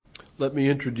Let me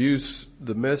introduce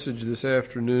the message this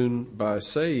afternoon by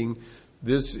saying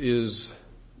this is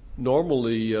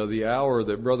normally the hour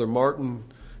that Brother Martin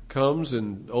comes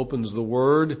and opens the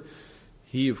Word.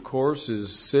 He, of course,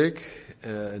 is sick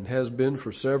and has been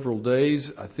for several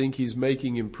days. I think he's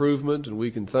making improvement, and we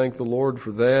can thank the Lord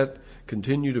for that.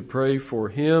 Continue to pray for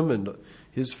him and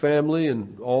his family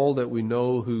and all that we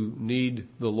know who need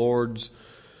the Lord's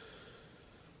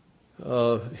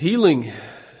healing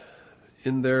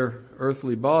in their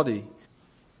earthly body.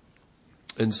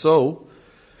 And so,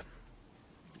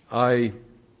 I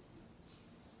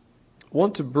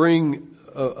want to bring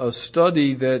a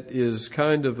study that is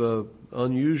kind of a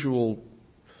unusual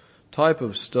type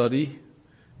of study,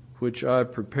 which I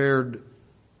prepared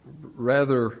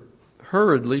rather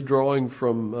hurriedly, drawing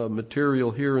from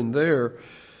material here and there.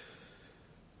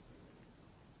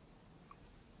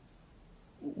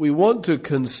 We want to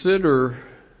consider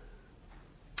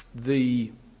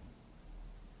the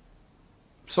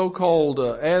so-called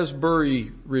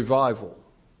Asbury revival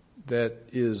that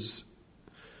is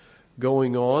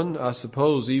going on, I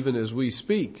suppose, even as we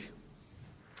speak.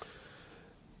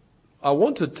 I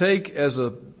want to take as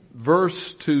a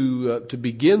verse to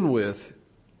begin with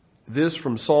this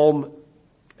from Psalm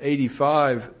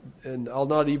 85, and I'll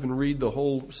not even read the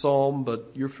whole psalm,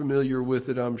 but you're familiar with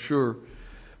it, I'm sure.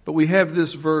 But we have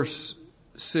this verse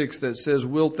 6 that says,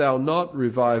 "Wilt thou not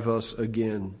revive us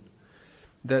again,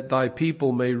 that thy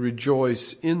people may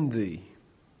rejoice in thee?"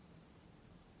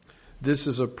 This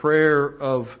is a prayer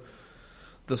of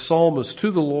the psalmist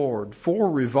to the Lord for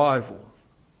revival.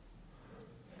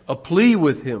 A plea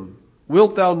with him,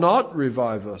 "Wilt thou not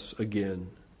revive us again,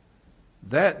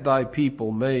 that thy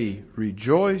people may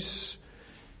rejoice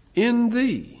in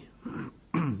thee?"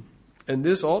 And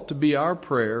this ought to be our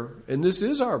prayer, and this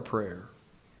is our prayer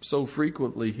so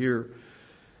frequently here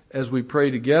as we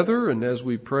pray together and as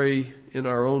we pray in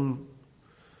our own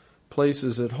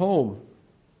places at home.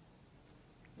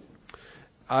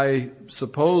 I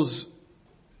suppose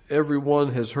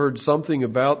everyone has heard something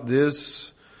about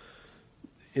this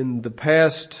in the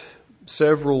past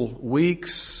several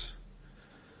weeks,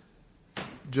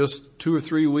 just 2 or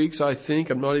 3 weeks, I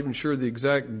think. I'm not even sure the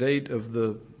exact date of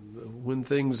when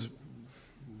things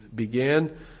began.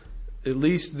 At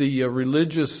least the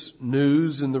religious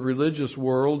news in the religious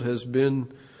world has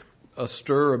been a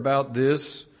stir about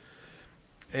this.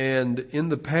 And in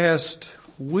the past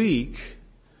week,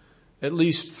 at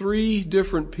least 3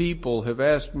 different people have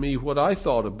asked me what I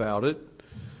thought about it.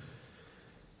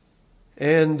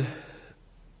 And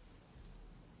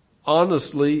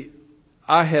honestly,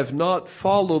 I have not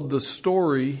followed the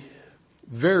story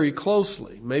very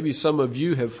closely. Maybe some of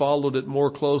you have followed it more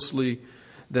closely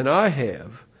than I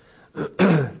have.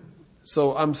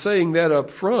 So I'm saying that up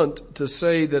front to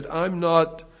say that I'm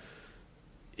not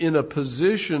in a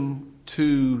position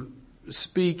to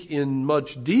speak in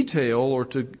much detail or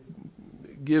to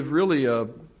give really a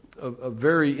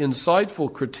very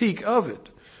insightful critique of it.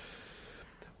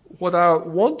 What I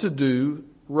want to do,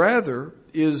 rather,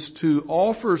 is to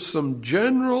offer some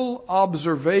general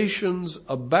observations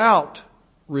about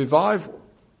revival.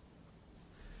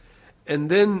 And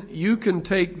then you can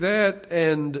take that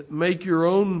and make your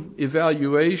own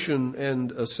evaluation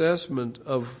and assessment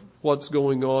of what's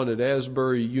going on at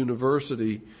Asbury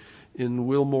University in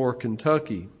Wilmore,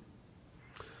 Kentucky.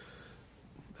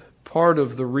 Part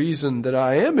of the reason that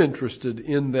I am interested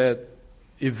in that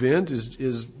event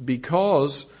is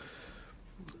because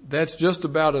that's just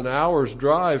about an hour's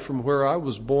drive from where I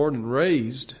was born and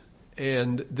raised.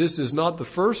 And this is not the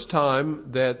first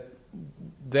time that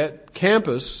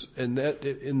campus, and that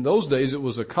in those days it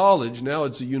was a college, now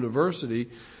it's a university,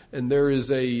 and there is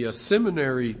a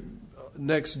seminary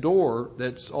next door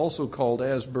that's also called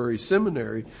Asbury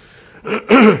Seminary.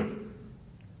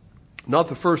 Not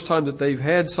the first time that they've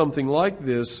had something like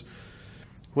this.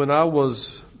 When I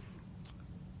was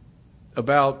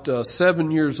about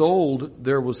 7 years old,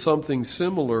 there was something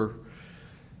similar,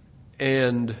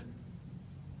 and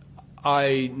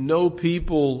I know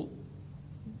people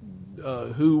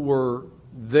who were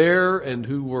there and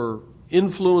who were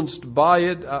influenced by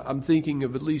it. I'm thinking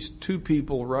of at least 2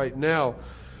 people right now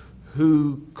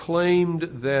who claimed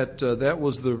that that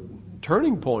was the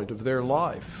turning point of their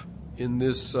life in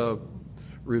this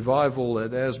revival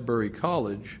at Asbury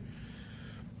College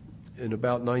in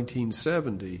about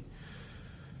 1970.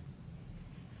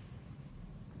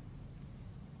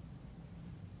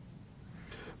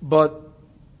 But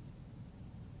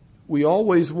we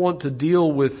always want to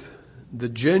deal with the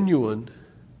genuine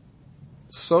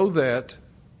so that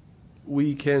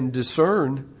we can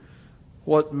discern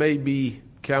what may be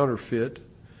counterfeit.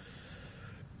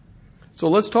 So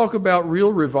let's talk about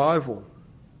real revival.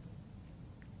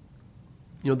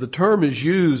 The term is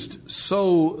used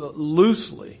so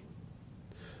loosely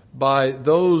by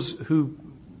those who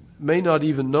may not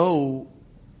even know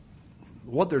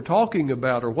what they're talking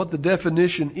about or what the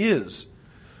definition is.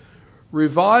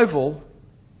 Revival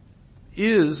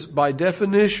is, by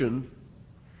definition,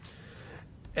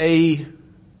 a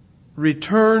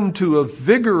return to a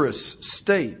vigorous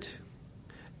state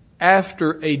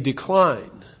after a decline.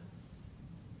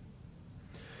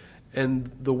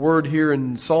 And the word here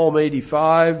in Psalm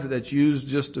 85 that's used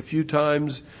just a few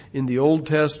times in the Old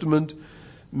Testament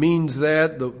means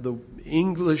that. The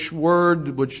English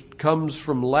word, which comes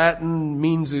from Latin,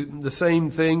 means the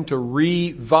same thing, to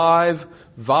revive.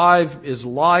 Vive is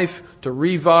life. To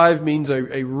revive means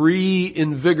a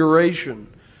reinvigoration.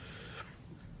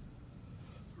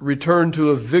 Return to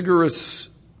a vigorous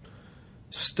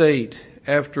state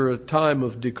after a time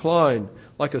of decline,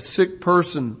 like a sick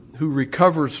person who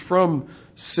recovers from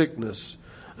sickness.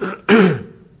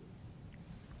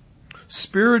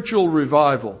 Spiritual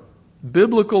revival,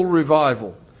 biblical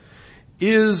revival,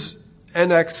 is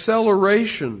an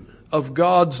acceleration of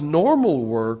God's normal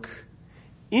work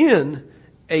in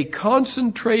a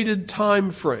concentrated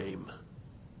time frame.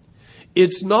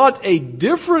 It's not a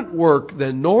different work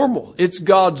than normal. It's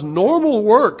God's normal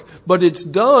work, but it's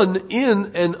done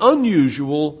in an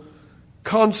unusual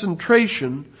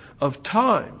concentration of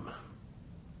time.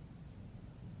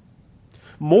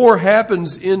 More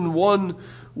happens in 1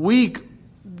 week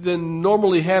than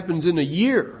normally happens in a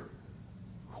year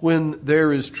when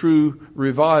there is true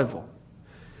revival.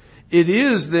 It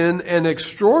is then an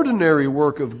extraordinary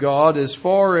work of God as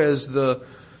far as the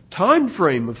time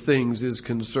frame of things is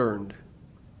concerned,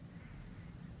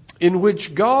 in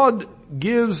which God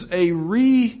gives a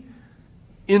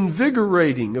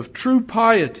reinvigorating of true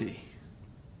piety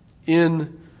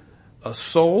in a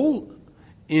soul,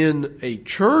 in a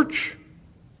church,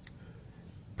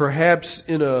 perhaps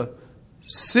in a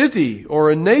city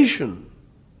or a nation,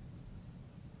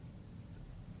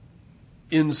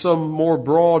 in some more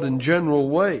broad and general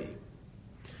way.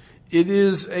 It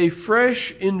is a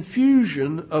fresh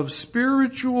infusion of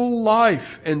spiritual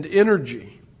life and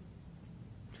energy.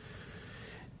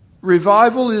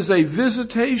 Revival is a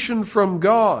visitation from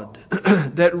God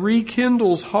that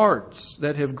rekindles hearts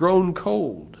that have grown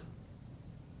cold.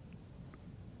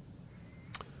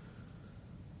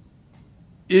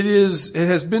 It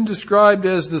has been described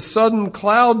as the sudden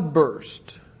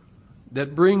cloudburst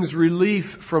that brings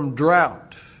relief from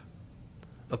drought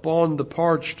upon the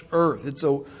parched earth. It's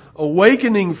a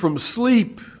awakening from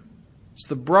sleep. It's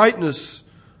the brightness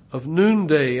of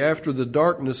noonday after the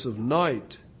darkness of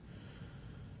night.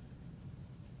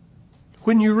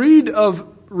 When you read of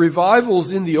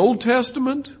revivals in the Old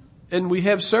Testament, and we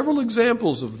have several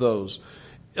examples of those,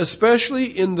 especially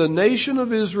in the nation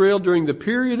of Israel during the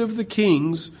period of the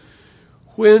kings,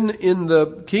 when in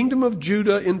the kingdom of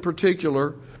Judah in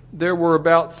particular, there were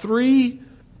about 3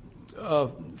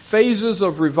 phases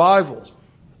of revival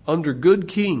under good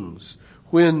kings,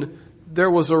 when there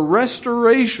was a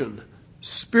restoration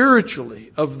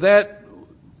spiritually of that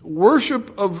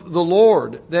worship of the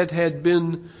Lord that had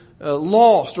been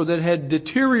lost or that had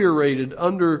deteriorated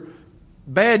under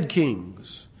bad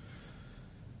kings.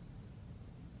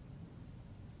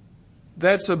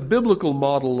 That's a biblical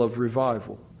model of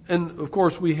revival. And of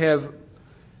course we have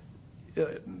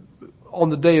on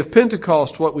the day of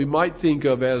Pentecost what we might think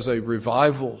of as a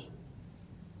revival,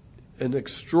 an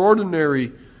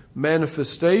extraordinary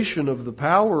manifestation of the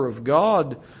power of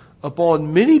God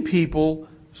upon many people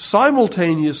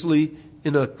simultaneously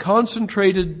in a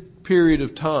concentrated period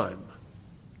of time.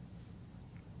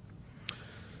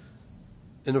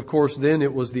 And of course then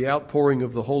it was the outpouring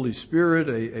of the Holy Spirit,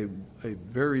 a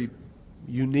very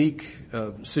unique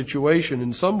situation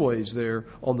in some ways there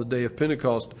on the day of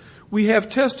Pentecost. We have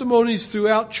testimonies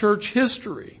throughout church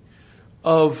history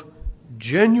of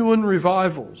genuine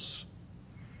revivals.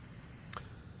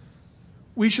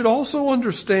 We should also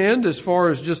understand, as far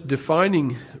as just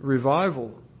defining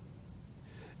revival,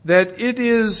 that it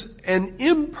is an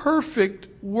imperfect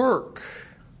work.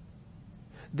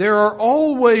 There are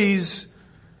always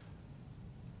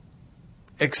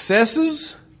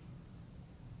excesses,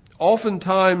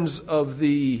 oftentimes of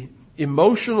the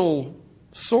emotional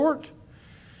sort.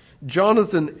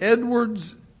 Jonathan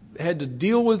Edwards had to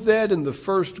deal with that in the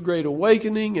First Great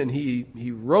Awakening, and he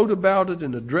wrote about it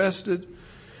and addressed it.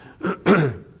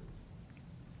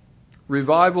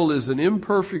 Revival is an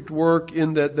imperfect work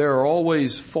in that there are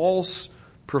always false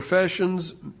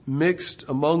professions mixed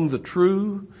among the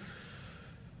true.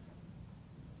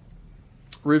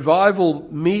 Revival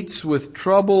meets with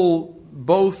trouble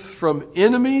both from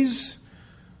enemies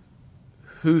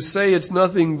who say it's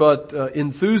nothing but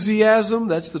enthusiasm.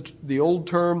 That's the old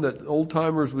term that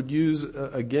old-timers would use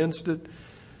against it.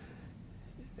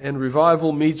 And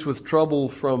revival meets with trouble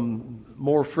from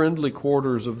more friendly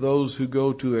quarters of those who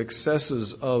go to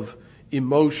excesses of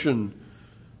emotion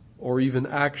or even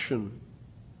action.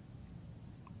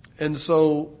 And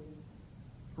so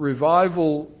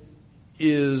revival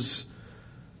is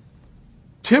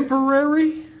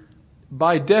temporary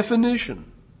by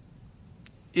definition.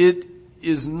 It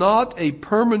is not a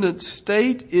permanent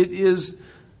state. It is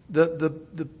the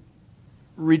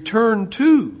return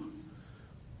to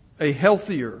a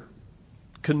healthier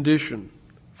condition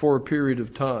for a period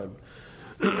of time.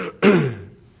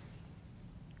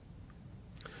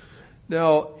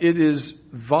 Now, it is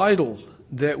vital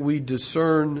that we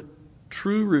discern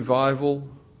true revival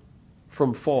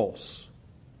from false,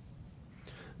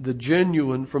 the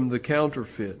genuine from the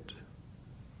counterfeit.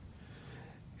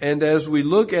 And as we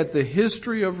look at the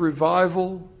history of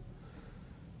revival,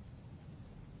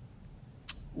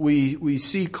 we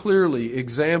see clearly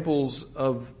examples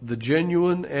of the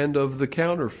genuine and of the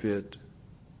counterfeit.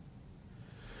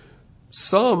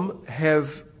 Some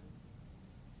have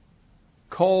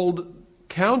called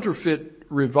counterfeit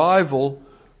revival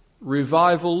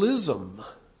revivalism.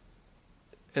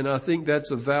 And I think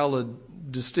that's a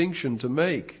valid distinction to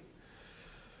make.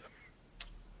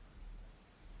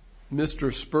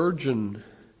 Mr. Spurgeon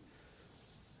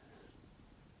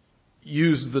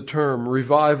used the term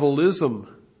revivalism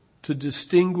to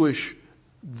distinguish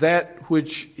that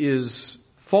which is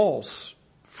false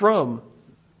from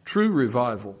true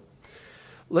revival.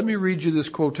 Let me read you this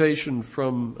quotation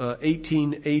from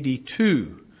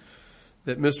 1882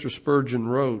 that Mr. Spurgeon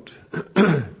wrote.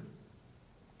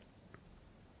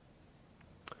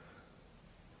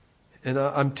 And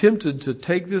I'm tempted to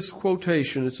take this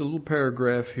quotation, it's a little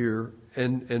paragraph here,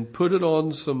 and put it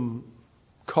on some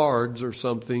cards or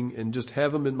something and just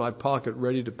have them in my pocket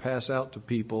ready to pass out to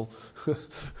people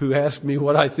who ask me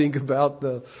what I think about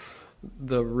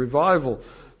the revival.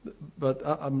 But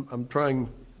I'm trying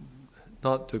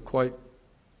not to quite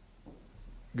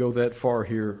go that far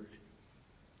here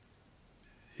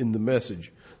in the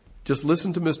message. Just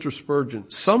listen to Mr. Spurgeon.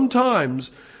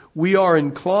 Sometimes we are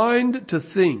inclined to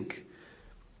think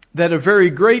that a very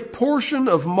great portion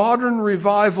of modern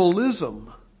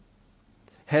revivalism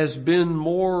has been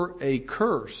more a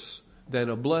curse than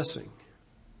a blessing,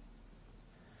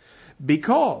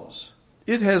 because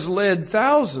it has led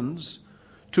thousands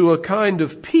to a kind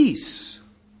of peace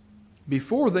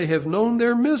before they have known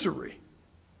their misery,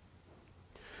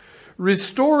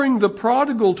 restoring the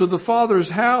prodigal to the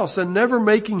Father's house and never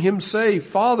making him say,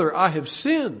 "Father, I have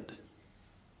sinned."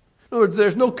 In other words,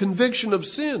 there's no conviction of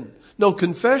sin, no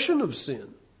confession of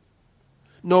sin,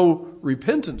 no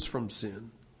repentance from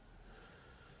sin.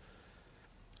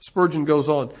 Spurgeon goes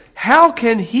on, "How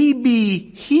can he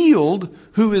be healed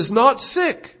who is not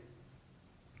sick?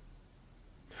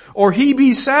 Or he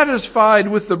be satisfied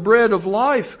with the bread of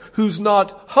life who's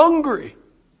not hungry?"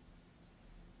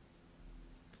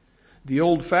 The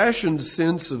old-fashioned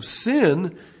sense of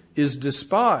sin is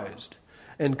despised,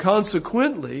 and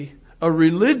consequently a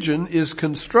religion is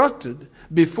constructed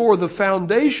before the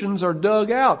foundations are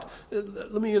dug out.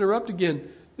 Let me interrupt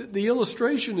again. The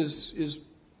illustration is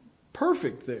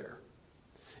perfect there.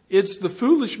 It's the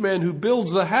foolish man who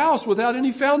builds the house without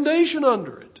any foundation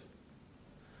under it.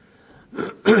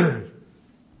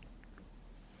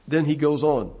 Then he goes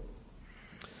on.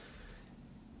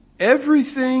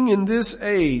 Everything in this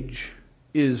age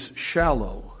is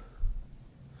shallow.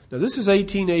 Now this is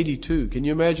 1882. Can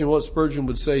you imagine what Spurgeon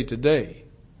would say today?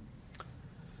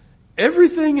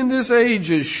 Everything in this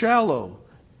age is shallow.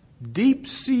 Deep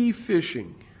sea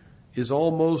fishing is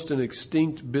almost an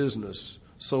extinct business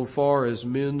so far as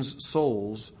men's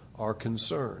souls are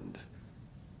concerned.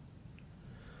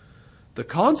 The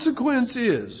consequence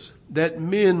is that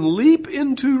men leap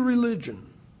into religion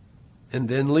and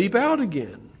then leap out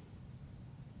again.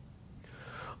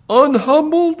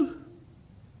 Unhumbled,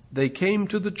 they came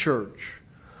to the church.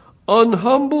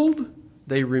 Unhumbled,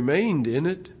 they remained in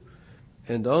it.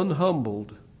 And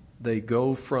unhumbled, they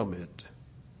go from it.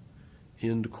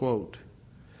 End quote.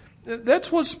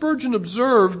 That's what Spurgeon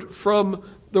observed from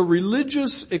the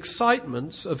religious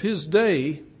excitements of his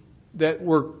day that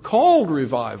were called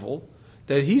revival,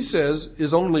 that he says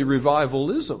is only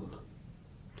revivalism.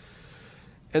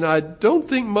 And I don't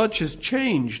think much has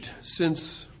changed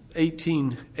since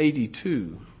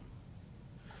 1882.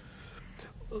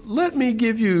 Let me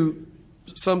give you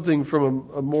something from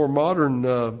a more modern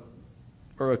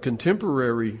or a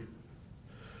contemporary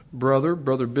brother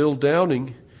Bill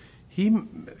Downing. he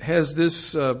has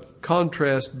this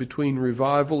contrast between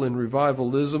revival and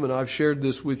revivalism, and I've shared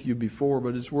this with you before,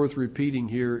 but it's worth repeating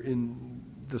here in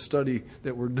the study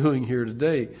that we're doing here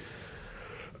today.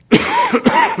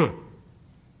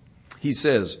 He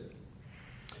says,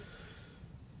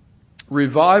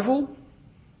 revival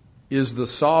is the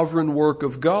sovereign work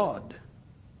of God.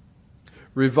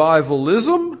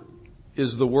 Revivalism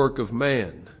is the work of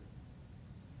man.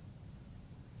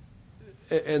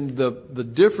 And the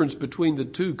difference between the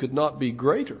two could not be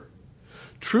greater.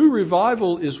 True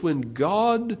revival is when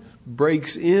God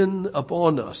breaks in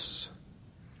upon us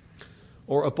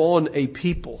or upon a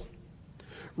people.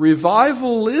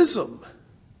 Revivalism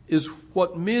is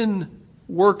what men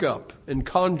work up and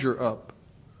conjure up.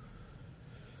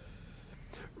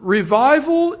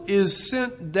 Revival is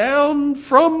sent down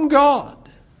from God.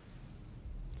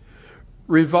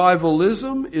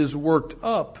 Revivalism is worked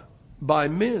up by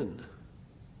men.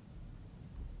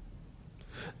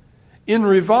 In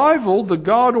revival, the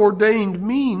God-ordained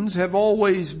means have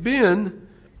always been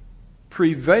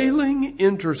prevailing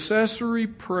intercessory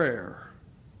prayer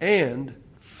and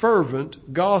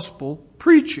fervent gospel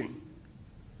preaching.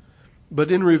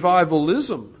 But in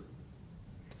revivalism,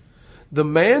 the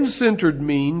man-centered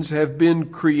means have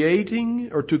been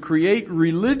to create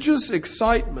religious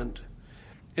excitement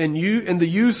and the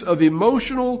use of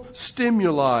emotional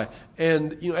stimuli.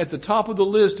 And, at the top of the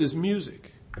list is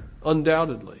music,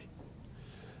 undoubtedly,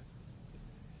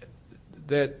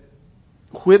 that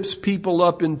whips people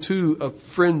up into a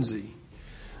frenzy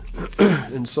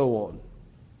and so on.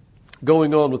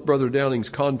 Going on with Brother Downing's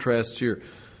contrasts here.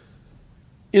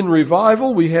 In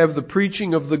revival, we have the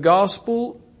preaching of the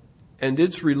gospel and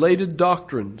its related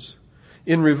doctrines.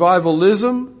 In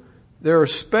revivalism, there are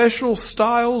special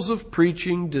styles of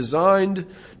preaching designed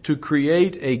to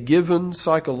create a given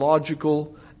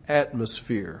psychological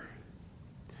atmosphere.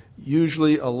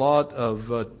 Usually a lot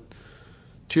of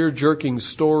tear-jerking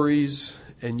stories,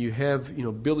 and you have,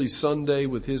 Billy Sunday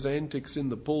with his antics in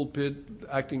the pulpit,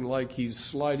 acting like he's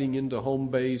sliding into home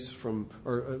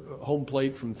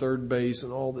plate from third base,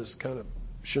 and all this kind of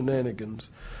shenanigans.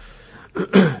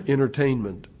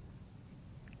 Entertainment.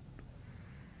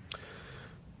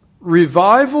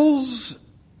 Revivals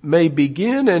may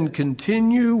begin and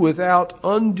continue without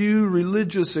undue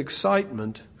religious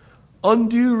excitement.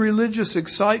 Undue religious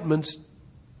excitement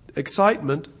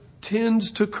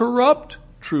tends to corrupt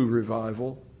true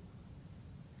revival,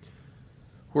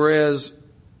 whereas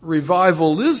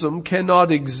revivalism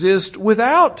cannot exist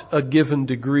without a given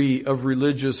degree of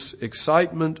religious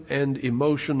excitement and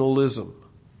emotionalism.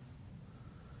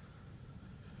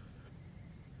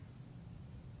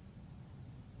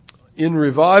 In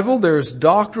revival, there's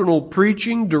doctrinal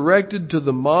preaching directed to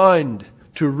the mind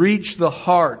to reach the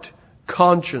heart,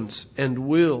 conscience, and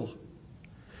will.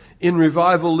 In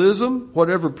revivalism,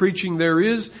 whatever preaching there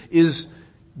is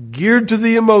geared to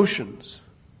the emotions,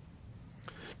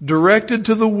 directed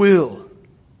to the will,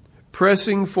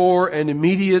 pressing for an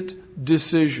immediate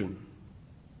decision.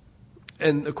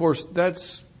 And of course,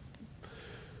 that's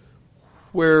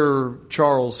where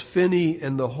Charles Finney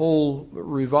and the whole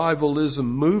revivalism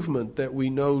movement that we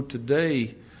know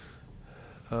today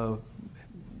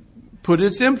put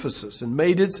its emphasis and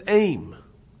made its aim.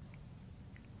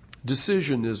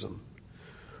 Decisionism.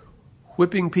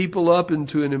 Whipping people up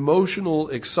into an emotional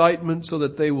excitement so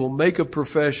that they will make a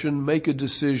profession, make a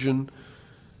decision,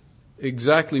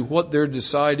 exactly what they're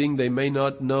deciding they may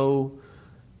not know,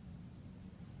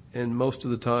 and most of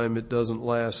the time it doesn't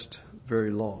last very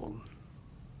long.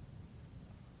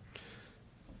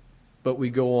 But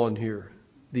we go on here.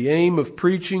 The aim of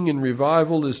preaching in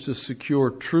revival is to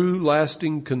secure true,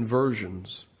 lasting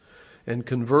conversions. And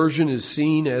conversion is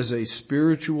seen as a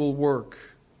spiritual work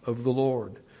of the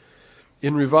Lord.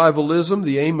 In revivalism,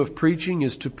 the aim of preaching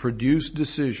is to produce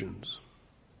decisions.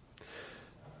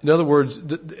 In other words,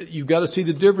 you've got to see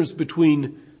the difference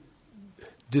between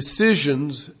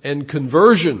decisions and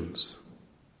conversions.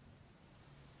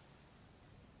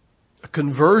 A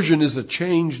conversion is a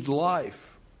changed life.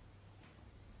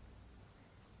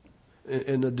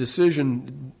 And a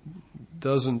decision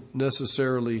doesn't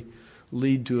necessarily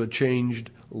lead to a changed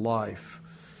life.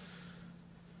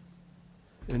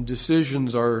 And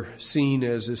decisions are seen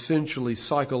as essentially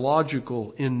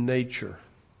psychological in nature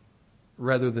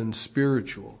rather than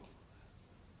spiritual.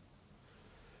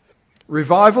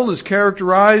 Revival is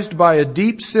characterized by a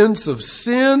deep sense of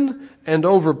sin and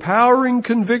overpowering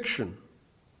conviction.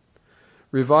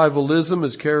 Revivalism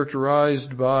is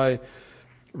characterized by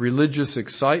religious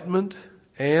excitement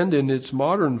and, in its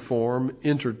modern form,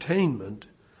 entertainment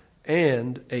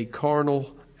and a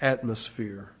carnal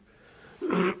atmosphere.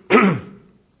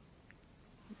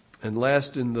 And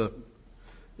last in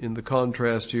the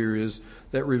contrast here is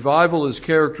that revival is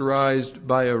characterized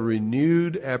by a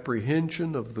renewed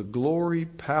apprehension of the glory,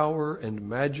 power, and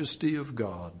majesty of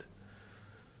God.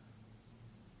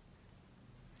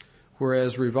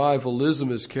 Whereas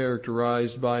revivalism is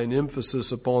characterized by an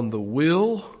emphasis upon the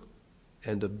will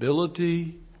and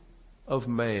ability of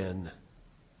man.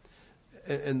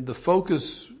 And the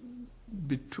focus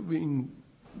between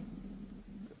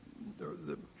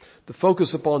the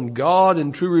focus upon God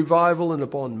in true revival and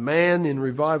upon man in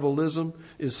revivalism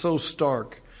is so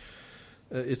stark.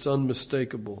 It's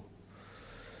unmistakable.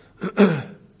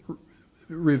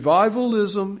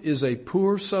 Revivalism is a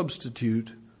poor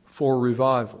substitute for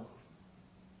revival.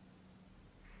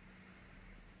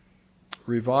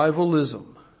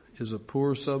 Revivalism is a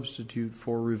poor substitute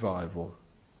for revival.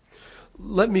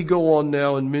 Let me go on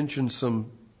now and mention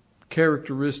some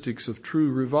characteristics of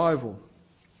true revival.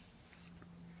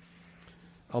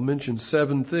 I'll mention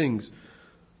 7 things.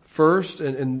 First,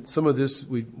 and some of this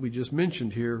we just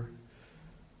mentioned here,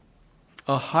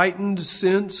 a heightened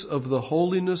sense of the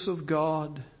holiness of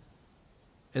God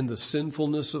and the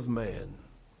sinfulness of man.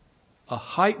 A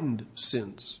heightened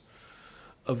sense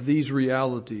of these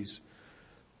realities.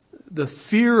 The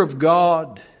fear of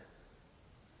God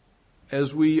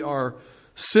as we are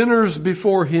sinners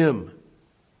before Him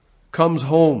comes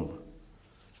home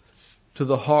to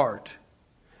the heart.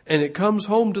 And it comes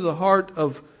home to the heart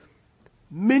of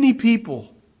many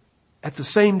people at the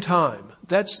same time.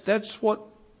 That's what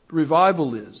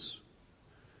revival is.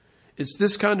 It's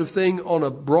this kind of thing on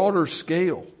a broader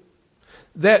scale.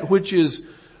 That which is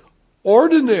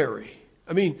ordinary.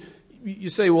 I mean, you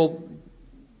say, well,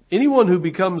 anyone who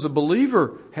becomes a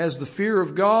believer has the fear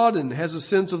of God and has a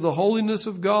sense of the holiness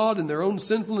of God and their own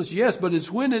sinfulness. Yes, but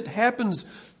it's when it happens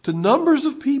to numbers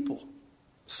of people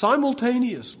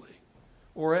simultaneously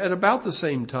or at about the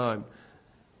same time.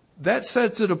 That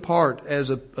sets it apart as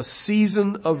a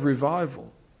season of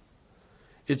revival.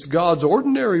 It's God's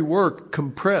ordinary work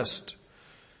compressed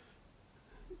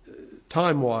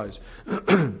time-wise.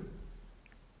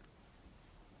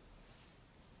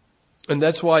 And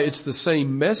that's why it's the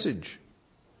same message.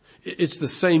 It's the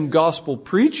same gospel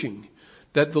preaching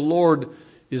that the Lord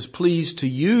is pleased to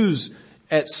use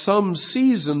at some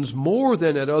seasons more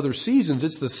than at other seasons.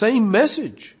 It's the same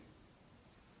message.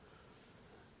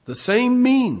 The same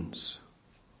means.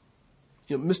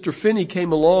 You know, Mr. Finney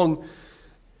came along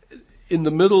in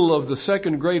the middle of the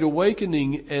Second Great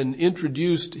Awakening and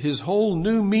introduced his whole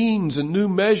new means and new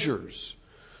measures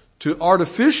to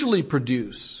artificially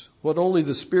produce what only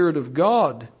the Spirit of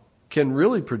God can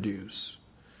really produce.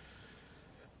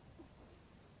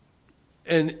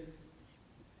 And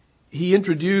he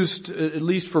introduced, at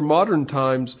least for modern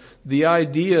times, the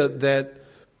idea that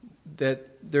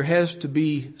there has to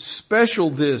be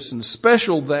special this and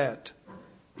special that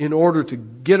in order to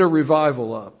get a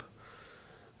revival up.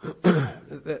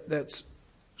 That's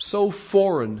so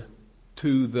foreign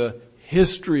to the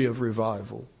history of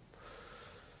revival.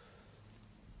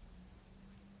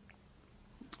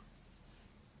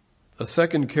 A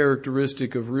second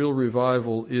characteristic of real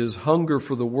revival is hunger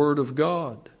for the Word of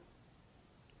God.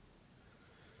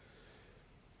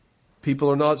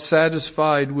 People are not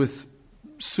satisfied with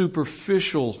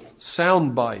superficial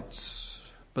sound bites,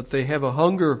 but they have a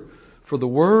hunger for the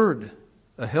Word,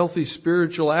 a healthy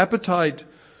spiritual appetite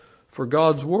for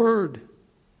God's Word.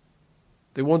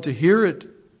 They want to hear it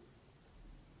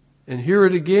and hear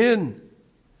it again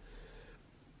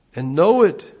and know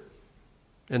it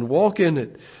and walk in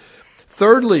it.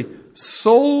 Thirdly,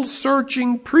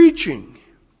 soul-searching preaching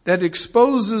that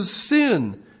exposes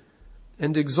sin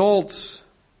and exalts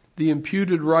the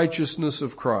imputed righteousness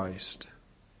of Christ.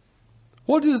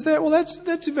 What is that? Well,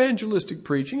 that's evangelistic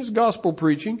preaching. It's gospel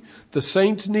preaching. The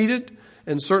saints need it,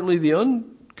 and certainly the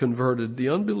unconverted, the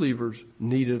unbelievers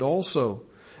need it also.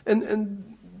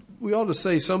 And we ought to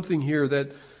say something here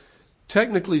that,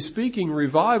 technically speaking,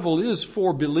 revival is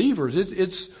for believers.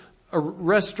 It's a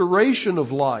restoration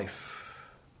of life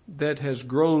that has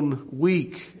grown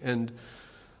weak and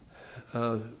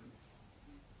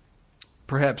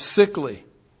perhaps sickly.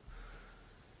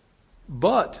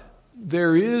 But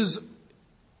there is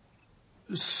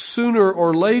sooner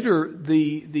or later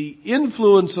the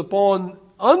influence upon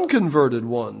unconverted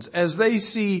ones as they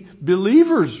see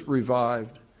believers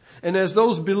revived. And as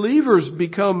those believers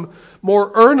become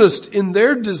more earnest in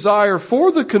their desire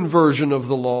for the conversion of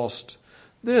the lost,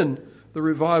 then the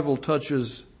revival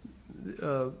touches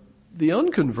the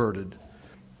unconverted.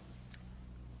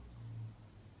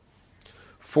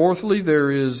 Fourthly,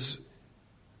 there is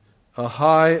a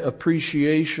high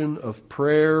appreciation of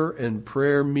prayer and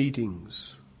prayer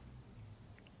meetings.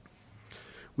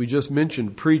 We just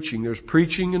mentioned preaching. There's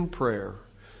preaching and prayer.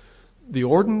 The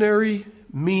ordinary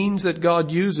means that God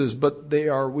uses, but they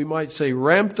are, we might say,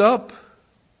 ramped up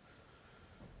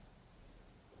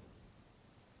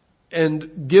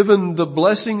and given the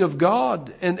blessing of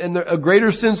God and a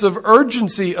greater sense of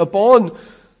urgency upon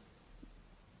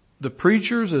the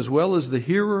preachers as well as the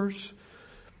hearers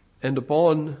and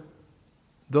upon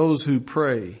those who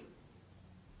pray.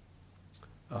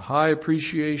 A high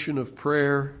appreciation of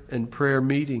prayer and prayer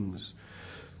meetings.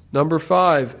 Number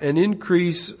 5, an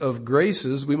increase of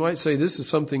graces. We might say this is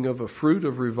something of a fruit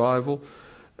of revival,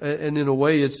 and in a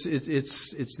way it's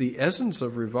the essence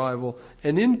of revival.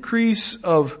 An increase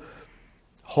of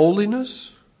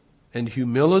holiness and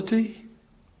humility,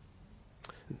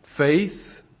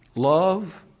 faith,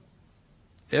 love,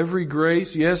 every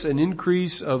grace. Yes, an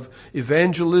increase of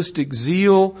evangelistic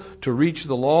zeal to reach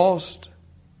the lost.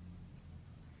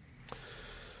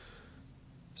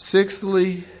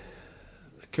 Sixthly,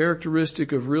 a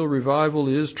characteristic of real revival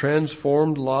is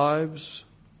transformed lives.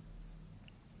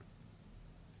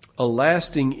 A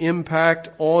lasting impact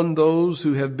on those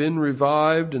who have been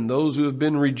revived and those who have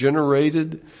been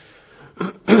regenerated.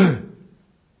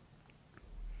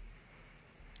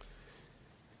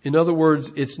 In other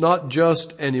words, it's not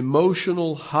just an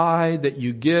emotional high that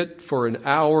you get for an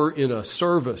hour in a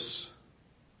service,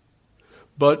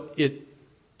 but it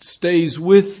stays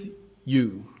with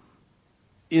you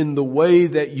in the way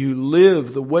that you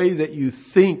live, the way that you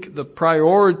think, the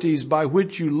priorities by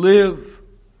which you live.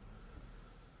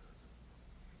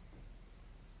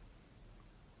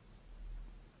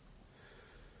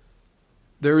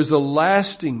 There is a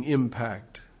lasting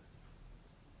impact.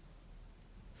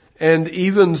 And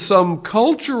even some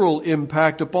cultural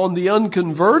impact upon the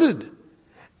unconverted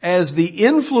as the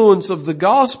influence of the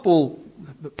gospel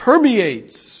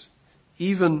permeates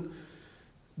even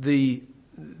the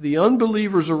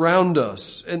unbelievers around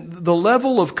us, and the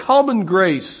level of common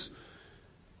grace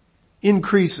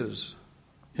increases,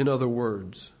 in other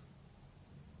words.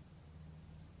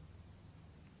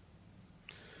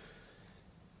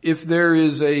 If there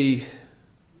is a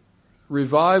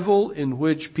revival in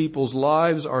which people's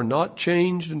lives are not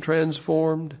changed and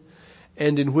transformed,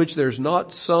 and in which there's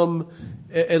not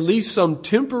at least some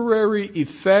temporary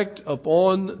effect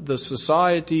upon the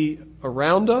society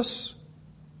around us,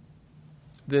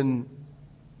 then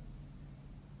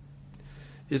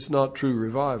it's not true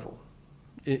revival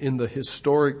in the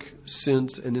historic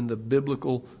sense and in the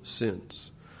biblical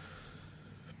sense.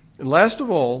 And last of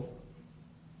all,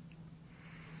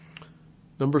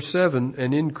 number 7,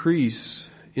 an increase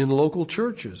in local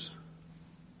churches.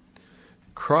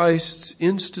 Christ's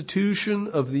institution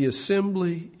of the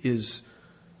assembly is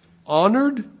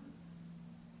honored,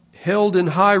 held in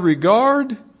high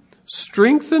regard,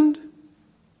 strengthened,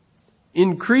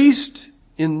 increased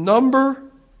in number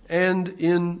and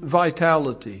in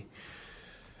vitality.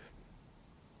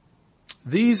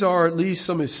 These are at least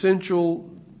some essential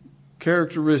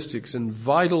characteristics and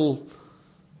vital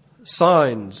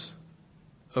signs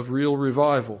of real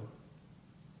revival.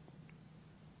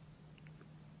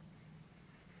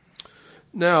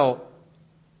 Now,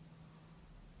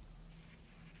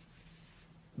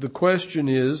 the question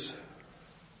is,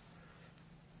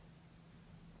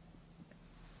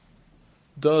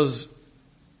 do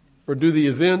the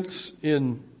events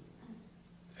in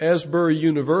Asbury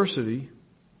University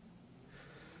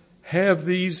have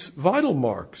these vital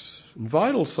marks and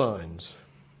vital signs?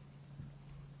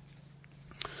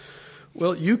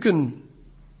 Well, you can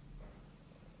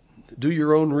do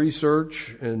your own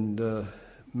research and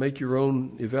make your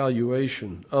own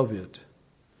evaluation of it.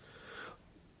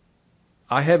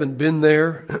 I haven't been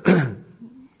there.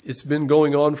 It's been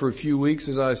going on for a few weeks,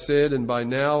 as I said, and by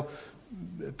now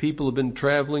people have been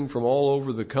traveling from all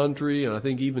over the country, and I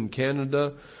think even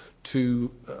Canada,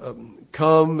 to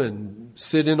come and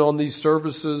sit in on these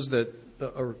services that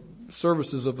are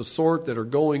services of a sort that are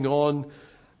going on,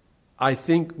 I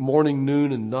think, morning,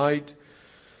 noon, and night.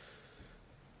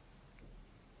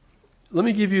 Let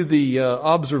me give you the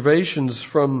observations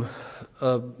from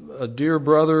a dear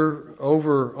brother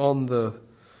over on the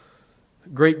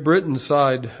Great Britain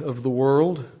side of the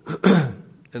world.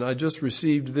 And I just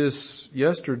received this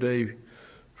yesterday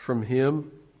from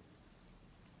him,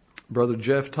 Brother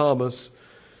Jeff Thomas.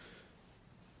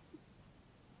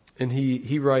 And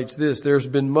he writes this: there's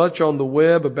been much on the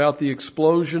web about the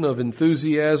explosion of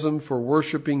enthusiasm for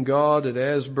worshiping God at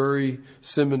Asbury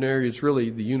Seminary. It's really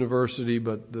the university,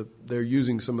 but they're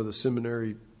using some of the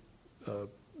seminary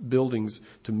buildings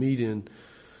to meet in.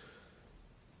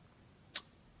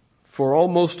 For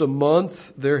almost a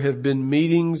month, there have been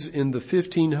meetings in the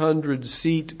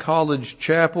 1,500-seat college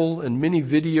chapel and many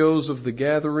videos of the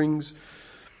gatherings.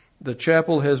 The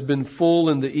chapel has been full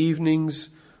in the evenings,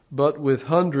 but with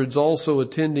hundreds also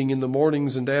attending in the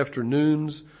mornings and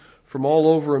afternoons. From all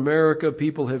over America,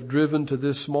 people have driven to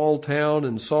this small town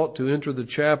and sought to enter the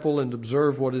chapel and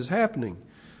observe what is happening.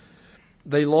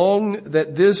 They long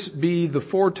that this be the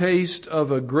foretaste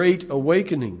of a great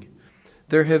awakening.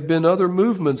 There have been other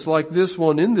movements like this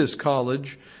one in this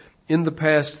college in the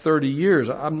past 30 years.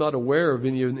 I'm not aware of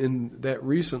any in that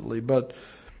recently, but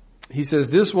he says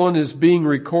this one is being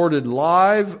recorded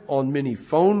live on many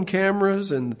phone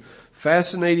cameras, and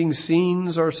fascinating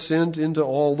scenes are sent into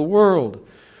all the world.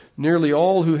 Nearly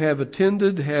all who have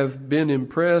attended have been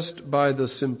impressed by the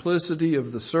simplicity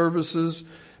of the services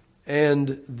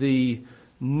and the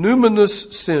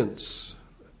numinous sense.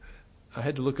 I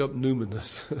had to look up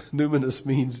numinous. Numinous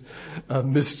means a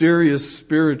mysterious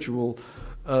spiritual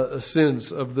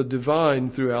sense of the divine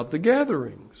throughout the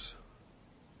gatherings.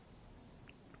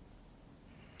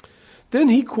 Then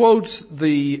he quotes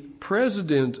the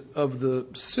president of the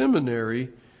seminary,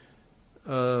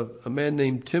 a man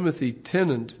named Timothy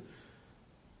Tennant.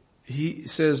 He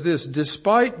says this: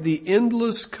 despite the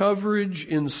endless coverage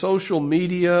in social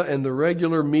media and the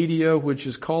regular media, which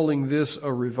is calling this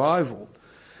a revival,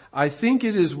 I think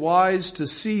it is wise to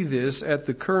see this at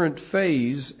the current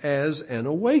phase as an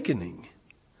awakening.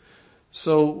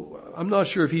 So I'm not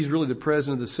sure if he's really the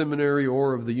president of the seminary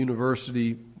or of the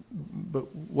university,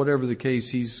 but whatever the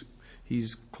case, he's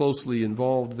closely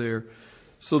involved there.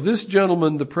 So this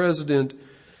gentleman, the president,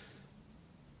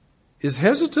 is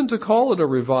hesitant to call it a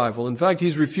revival. In fact,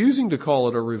 he's refusing to call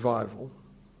it a revival,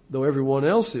 though everyone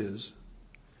else is.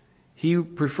 He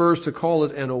prefers to call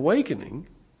it an awakening.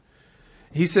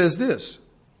 He says this: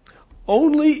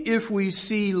 only if we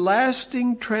see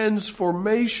lasting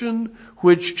transformation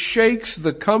which shakes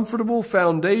the comfortable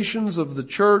foundations of the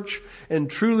church and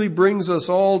truly brings us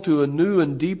all to a new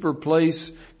and deeper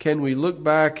place can we look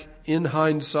back in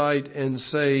hindsight and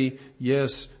say,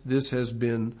 yes, this has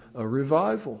been a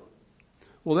revival.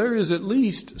 Well, there is at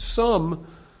least some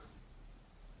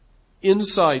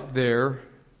insight there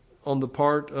on the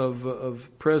part of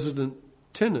President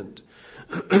Tennant.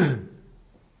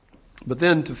 But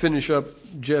then to finish up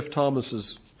Jeff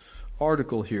Thomas's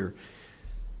article here,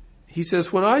 he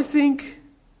says, when I think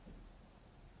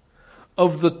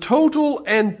of the total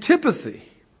antipathy,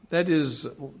 that is,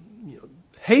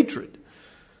 hatred,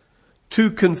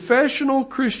 to confessional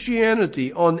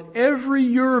Christianity on every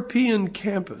European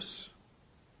campus,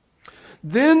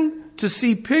 then to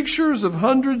see pictures of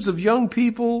hundreds of young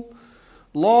people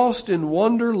lost in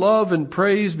wonder, love, and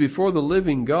praise before the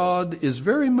living God is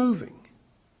very moving.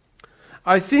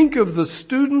 I think of the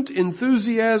student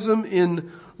enthusiasm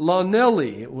in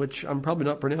Llanelli, which I'm probably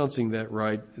not pronouncing that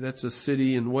right. That's a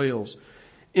city in Wales.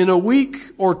 In a week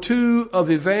or two of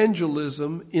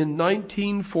evangelism in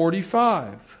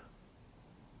 1945.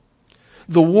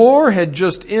 The war had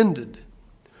just ended.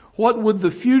 What would the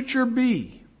future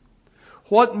be?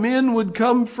 What men would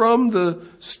come from the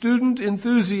student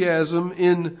enthusiasm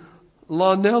in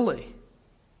Llanelli?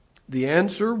 The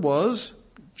answer was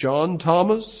John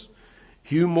Thomas,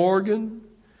 Hugh Morgan,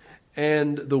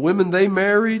 and the women they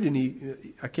married, and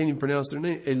I can't even pronounce their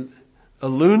name,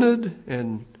 Eluned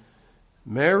and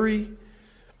Mary.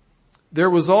 There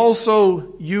was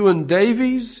also Ewan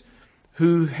Davies,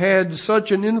 who had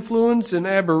such an influence in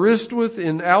Aberystwyth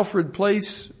in Alfred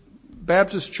Place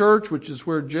Baptist Church, which is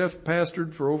where Jeff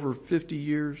pastored for over 50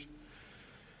 years,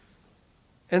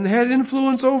 and had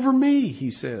influence over me, he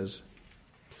says.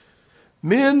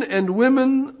 Men and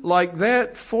women like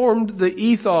that formed the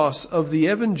ethos of the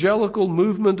evangelical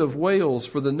movement of Wales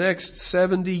for the next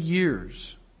 70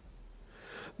 years.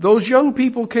 Those young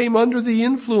people came under the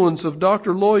influence of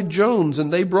Dr. Lloyd Jones,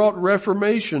 and they brought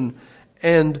reformation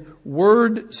and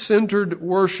word-centered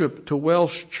worship to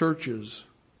Welsh churches.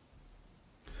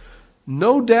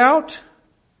 No doubt,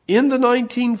 in the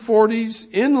 1940s,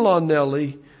 in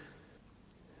Llanelli,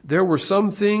 there were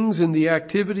some things in the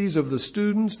activities of the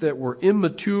students that were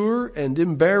immature and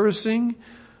embarrassing,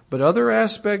 but other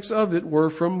aspects of it were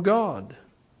from God.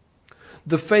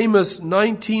 The famous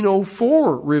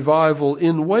 1904 revival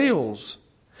in Wales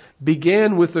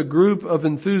began with a group of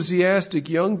enthusiastic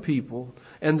young people,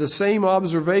 and the same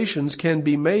observations can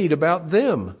be made about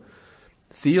them.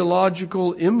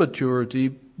 Theological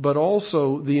immaturity, but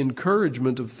also the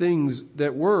encouragement of things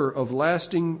that were of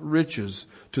lasting riches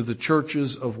to the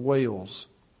churches of Wales.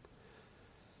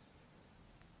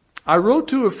 I wrote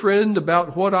to a friend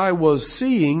about what I was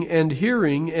seeing and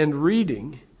hearing and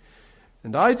reading,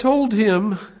 and I told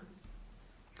him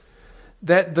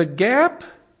that the gap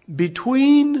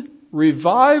between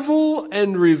revival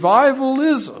and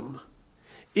revivalism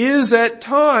is at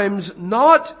times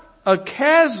not a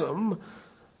chasm,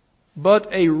 but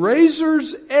a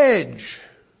razor's edge.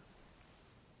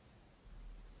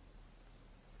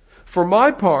 For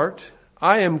my part,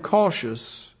 I am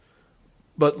cautious,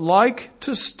 but like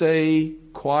to stay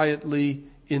quietly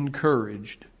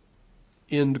encouraged.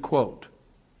 End quote.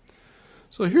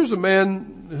 So here's a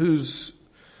man whose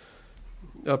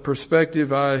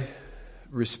perspective I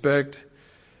respect,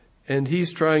 and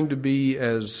he's trying to be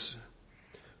as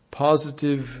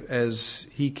positive as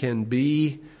he can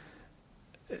be.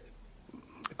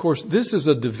 Of course, this is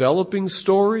a developing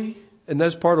story, and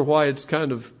that's part of why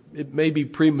it may be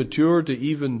premature to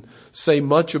even say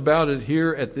much about it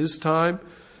here at this time.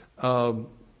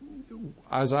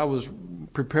 As I was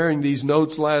preparing these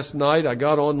notes last night, I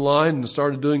got online and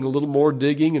started doing a little more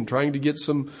digging and trying to get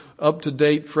some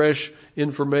up-to-date, fresh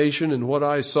information. And what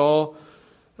I saw,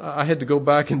 I had to go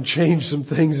back and change some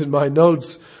things in my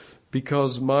notes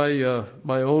because my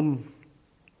own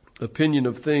opinion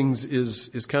of things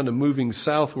is kind of moving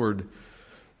southward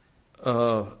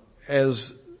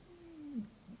as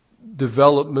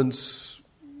developments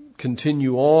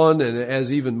continue on, and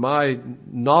as even my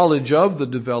knowledge of the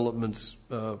developments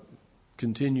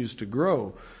continues to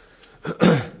grow.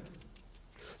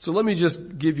 So let me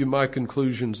just give you my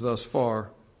conclusions thus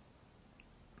far.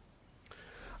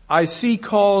 I see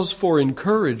cause for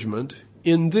encouragement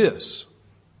in this.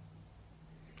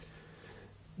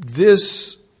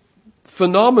 This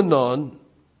phenomenon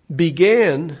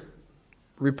began,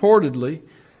 reportedly,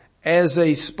 as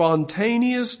a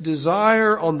spontaneous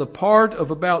desire on the part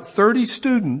of about 30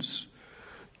 students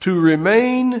to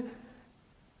remain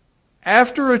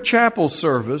after a chapel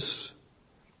service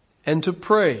and to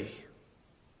pray.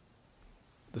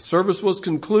 The service was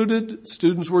concluded,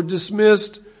 students were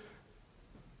dismissed.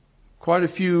 Quite a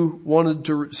few wanted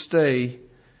to stay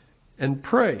and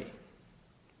pray.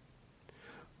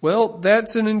 Well,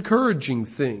 that's an encouraging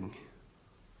thing.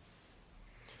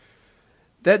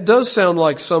 That does sound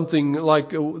like something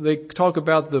like they talk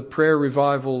about the prayer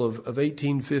revival of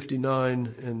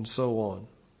 1859 and so on.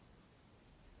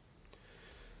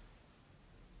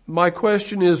 My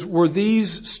question is, were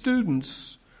these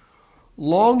students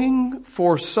longing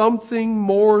for something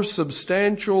more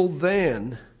substantial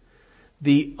than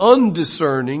the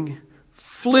undiscerning,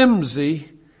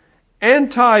 flimsy,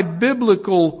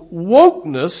 anti-biblical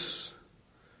wokeness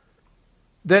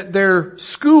that their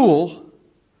school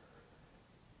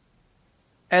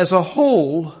as a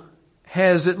whole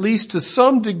has, at least to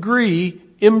some degree,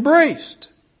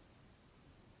 embraced?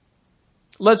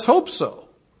 Let's hope so.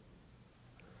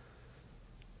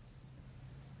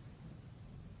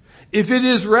 If it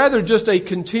is rather just a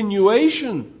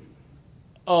continuation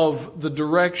of the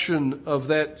direction of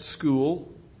that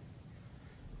school,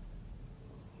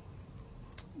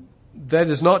 that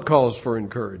is not cause for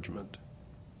encouragement.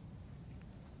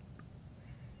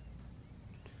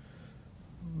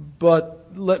 But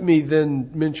let me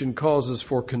then mention causes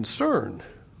for concern.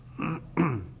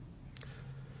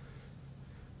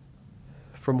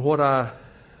 From what I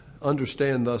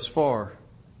understand thus far,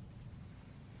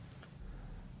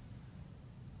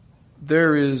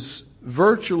 there is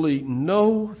virtually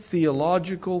no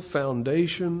theological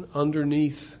foundation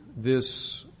underneath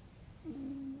this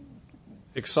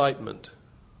excitement.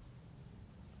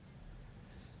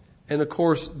 And of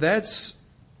course, that's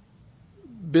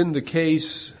been the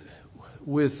case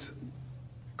with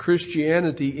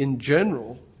Christianity in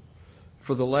general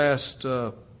for the last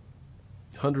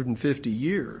 150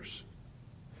 years.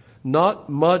 Not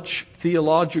much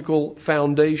theological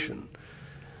foundation.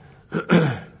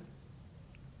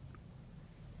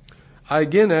 I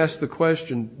again ask the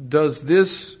question, does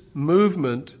this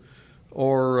movement,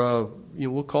 or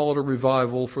we'll call it a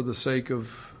revival for the sake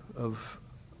of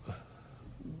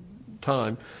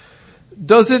time,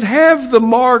 does it have the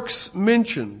marks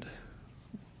mentioned?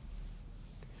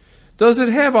 Does it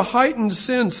have a heightened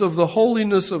sense of the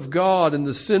holiness of God and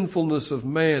the sinfulness of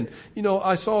man? You know,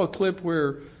 I saw a clip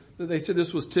where they said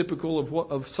this was typical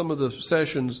of some of the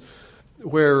sessions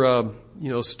where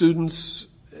students,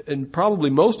 and probably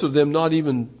most of them not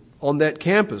even on that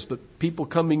campus, but people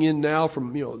coming in now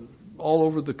from all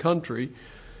over the country,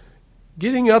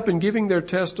 getting up and giving their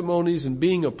testimonies and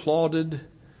being applauded.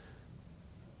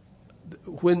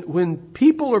 When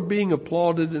people are being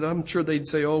applauded, and I'm sure they'd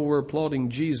say, "Oh, we're applauding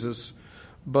Jesus,"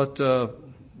 but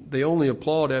they only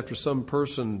applaud after some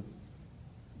person,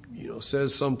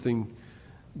 says something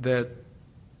that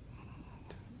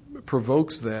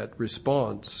provokes that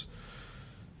response.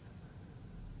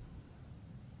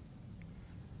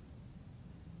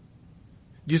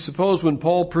 Do you suppose when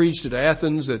Paul preached at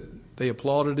Athens that they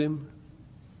applauded him?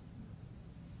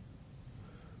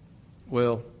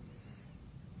 Well,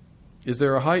 is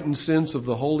there a heightened sense of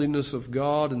the holiness of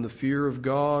God and the fear of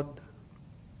God?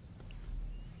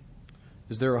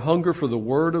 Is there a hunger for the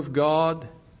Word of God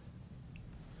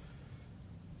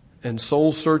and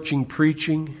soul-searching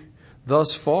preaching?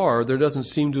 Thus far, there doesn't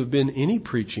seem to have been any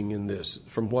preaching in this,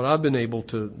 from what I've been able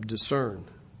to discern.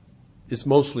 It's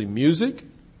mostly music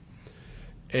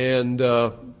and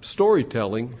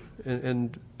storytelling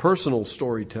and personal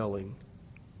storytelling.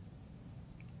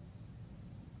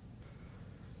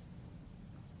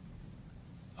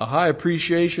 A high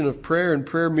appreciation of prayer and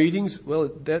prayer meetings,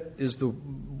 well, that is the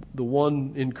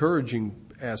one encouraging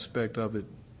aspect of it.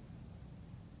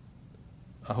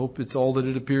 I hope it's all that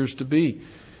it appears to be.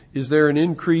 Is there an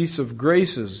increase of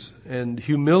graces and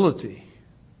humility?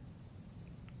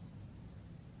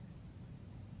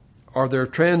 Are there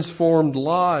transformed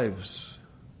lives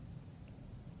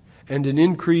and an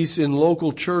increase in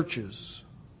local churches?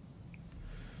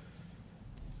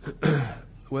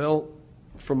 Well,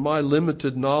 from my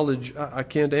limited knowledge, I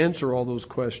can't answer all those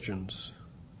questions.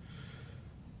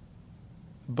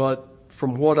 But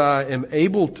from what I am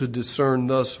able to discern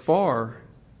thus far,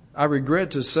 I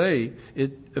regret to say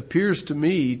it appears to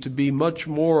me to be much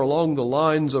more along the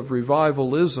lines of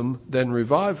revivalism than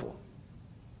revival.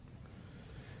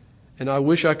 And I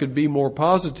wish I could be more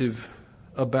positive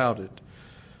about it.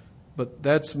 But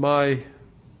that's my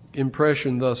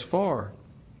impression thus far.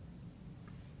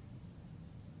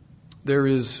 There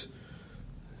is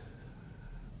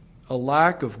a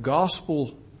lack of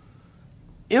gospel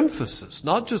emphasis,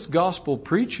 not just gospel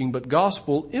preaching, but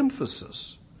gospel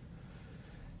emphasis.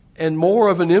 And more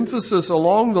of an emphasis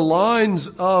along the lines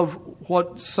of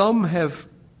what some have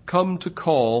come to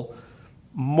call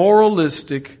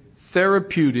moralistic,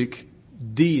 therapeutic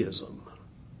deism.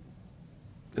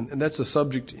 And that's a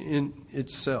subject in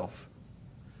itself.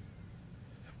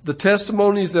 The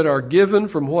testimonies that are given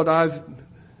from what I've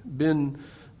been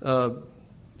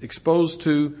exposed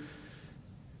to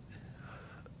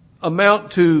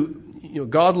amount to,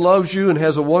 God loves you and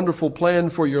has a wonderful plan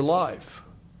for your life.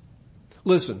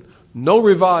 Listen, no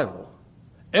revival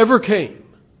ever came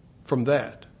from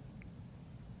that.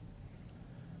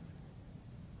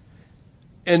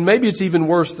 And maybe it's even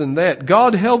worse than that.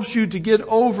 God helps you to get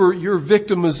over your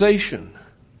victimization.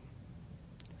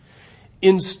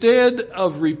 Instead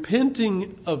of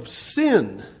repenting of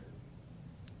sin,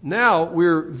 now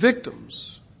we're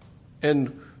victims,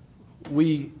 and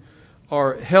we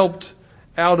are helped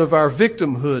out of our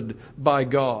victimhood by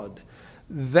God.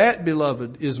 That,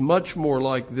 beloved, is much more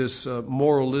like this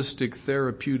moralistic,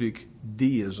 therapeutic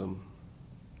deism.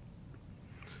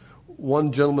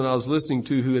 One gentleman I was listening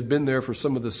to who had been there for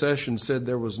some of the sessions said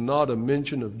there was not a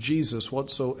mention of Jesus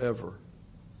whatsoever.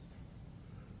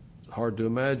 Hard to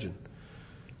imagine.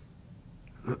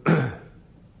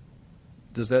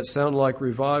 Does that sound like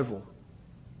revival?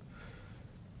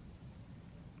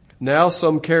 Now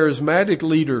some charismatic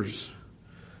leaders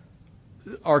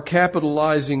are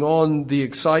capitalizing on the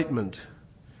excitement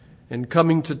and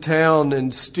coming to town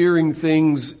and steering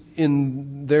things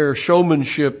in their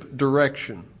showmanship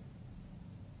direction.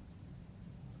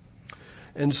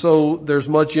 And so there's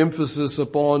much emphasis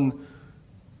upon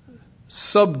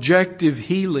subjective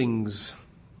healings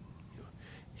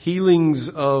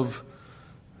of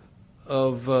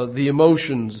the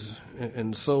emotions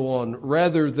and so on,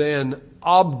 rather than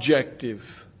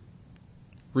objective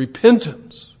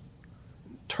repentance,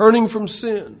 turning from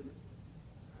sin.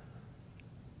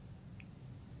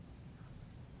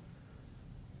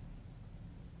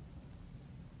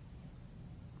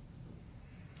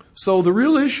 So the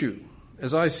real issue,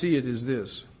 as I see it, is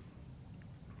this: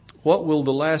 what will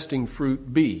the lasting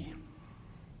fruit be?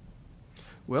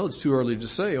 Well, it's too early to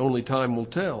say. Only time will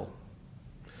tell.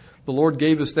 The Lord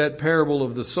gave us that parable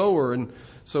of the sower, and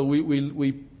so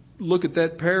we look at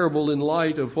that parable in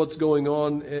light of what's going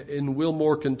on in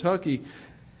Wilmore, Kentucky,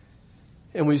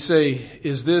 and we say,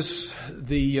 is this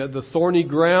the thorny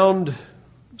ground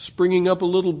springing up a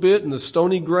little bit and the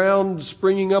stony ground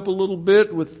springing up a little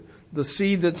bit with the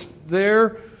seed that's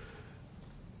there?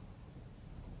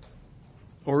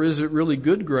 Or is it really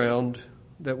good ground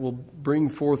that will bring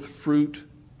forth fruit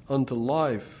unto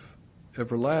life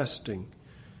everlasting?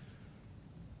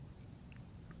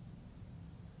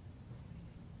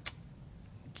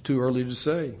 It's too early to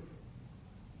say.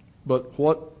 But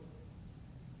what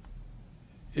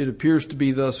it appears to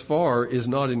be thus far is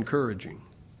not encouraging.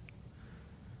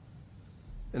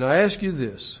 And I ask you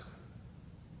this: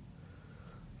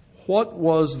 what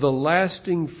was the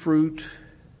lasting fruit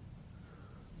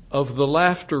of the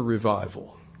laughter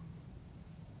revival?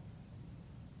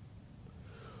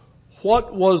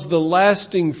 What was the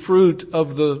lasting fruit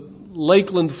of the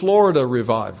Lakeland, Florida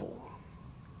revival?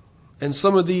 And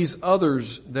some of these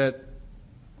others that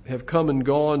have come and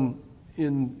gone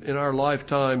in our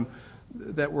lifetime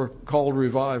that were called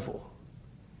revival.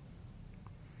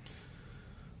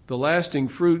 The lasting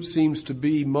fruit seems to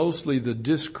be mostly the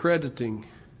discrediting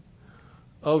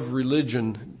of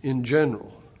religion in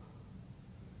general,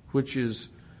 which is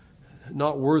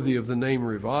not worthy of the name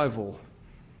revival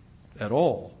at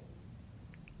all.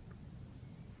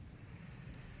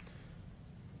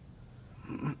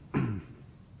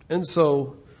 And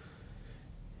so,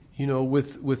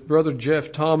 with Brother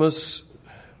Jeff Thomas,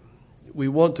 we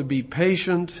want to be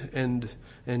patient and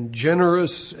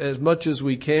generous as much as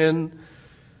we can.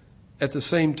 At the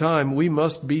same time, we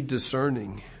must be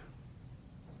discerning.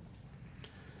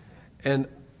 And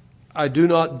I do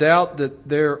not doubt that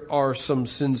there are some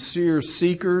sincere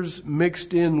seekers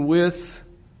mixed in with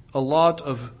a lot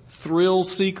of thrill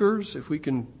seekers, if we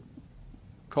can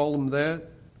call them that.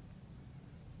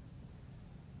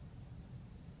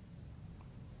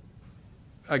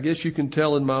 I guess you can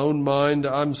tell in my own mind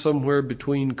I'm somewhere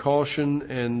between caution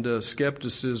and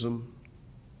skepticism.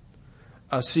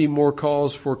 I see more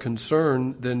cause for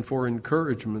concern than for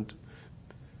encouragement.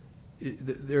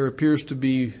 There appears to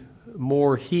be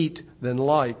more heat than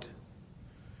light.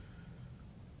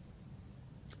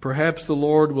 Perhaps the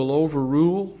Lord will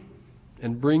overrule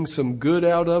and bring some good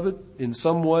out of it in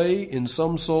some way, in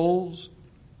some souls.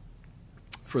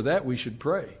 For that we should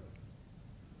pray.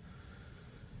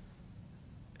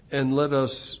 And let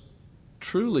us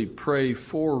truly pray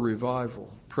for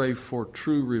revival. Pray for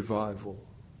true revival.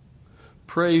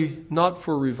 Pray not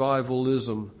for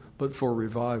revivalism, but for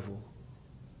revival.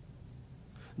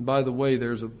 And by the way,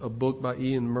 there's a book by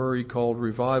Ian Murray called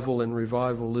Revival and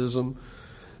Revivalism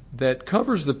that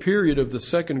covers the period of the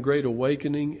Second Great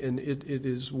Awakening, and it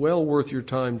is well worth your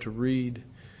time to read.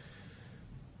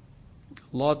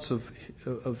 Lots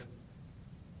of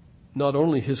not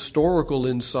only historical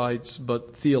insights,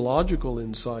 but theological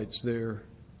insights there,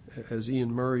 as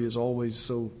Ian Murray is always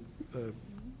so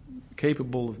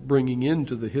capable of bringing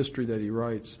into the history that he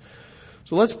writes.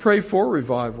 So let's pray for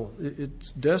revival.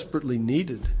 It's desperately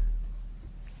needed.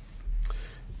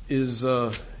 Is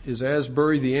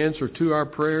Asbury the answer to our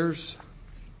prayers?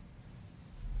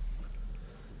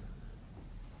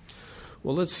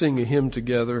 Well, let's sing a hymn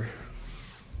together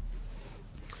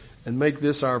and make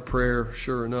this our prayer,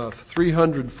 sure enough.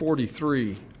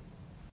 343.